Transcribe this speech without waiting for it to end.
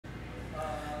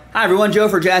Hi everyone, Joe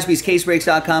for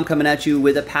jaspyscasebreaks.com coming at you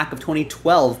with a pack of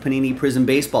 2012 Panini Prism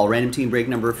Baseball, random team break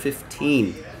number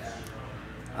 15.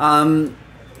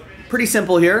 Pretty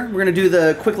simple here. We're going to do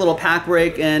the quick little pack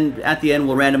break, and at the end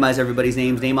we'll randomize everybody's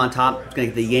names. Name on top, it's going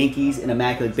to get the Yankees in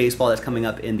Immaculate Baseball. That's coming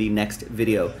up in the next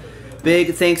video.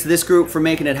 Big thanks to this group for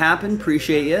making it happen.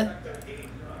 Appreciate you.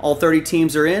 All 30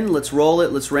 teams are in. Let's roll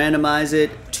it. Let's randomize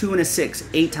it. 2 and a 6,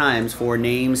 8 times for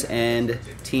names and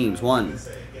teams. 1,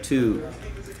 2,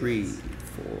 3,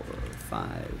 4,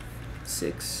 5,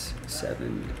 6,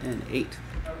 7, and 8.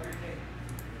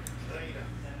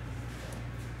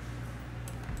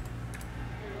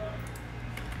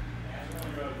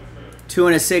 Two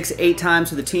and a 6, 8 times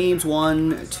for the teams.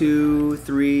 1, 2,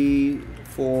 3,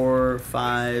 4,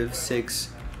 5,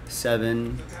 6,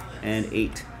 7, and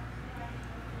 8.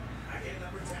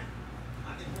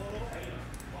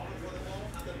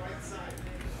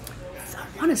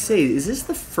 I want to say, is this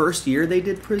the first year they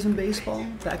did Prism Baseball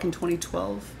back in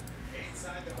 2012?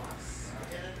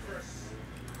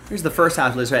 Here's the first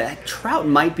half of this. Right, Trout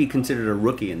might be considered a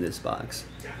rookie in this box.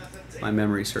 My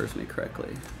memory serves me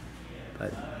correctly,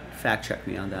 but fact check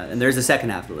me on that. And there's the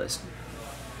second half of the list.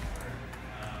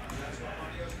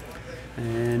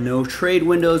 And no trade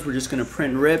windows. We're just going to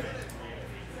print and rip.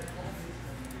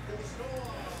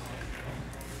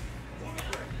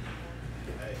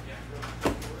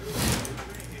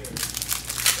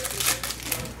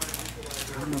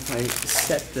 I don't know if I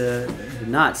did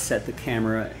not set the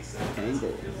camera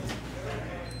angle.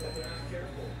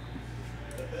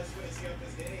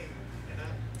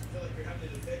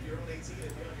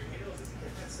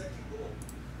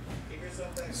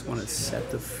 Just want to set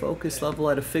the focus level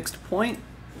at a fixed point.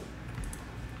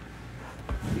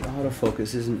 The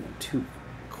autofocus isn't too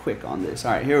quick on this.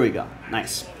 All right, here we go.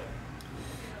 Nice.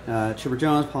 Chipper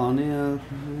Jones, Paul O'Neill.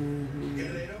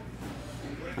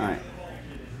 All right.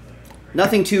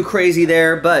 Nothing too crazy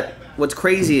there, but what's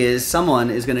crazy is someone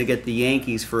is going to get the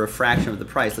Yankees for a fraction of the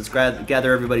price. Let's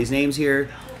gather everybody's names here.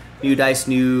 New dice,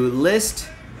 new list.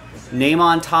 Name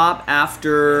on top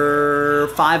after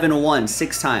 5 and a 1,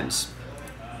 6 times.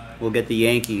 We'll get the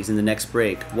Yankees in the next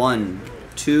break. 1,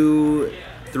 2,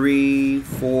 3,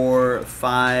 4,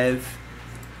 5,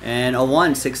 and a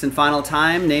 1. 6th and final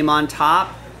time. Name on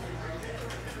top.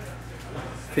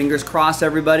 Fingers crossed,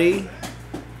 everybody.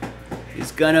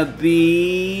 It's gonna be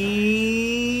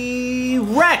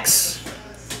Rex.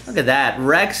 Look at that,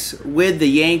 Rex with the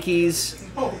Yankees.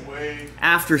 No way.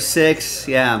 After 6,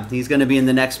 yeah, he's gonna be in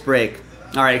the next break.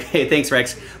 All right, hey, thanks,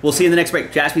 Rex. We'll see you in the next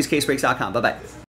break. jaspyscasebreaks.com. Bye bye.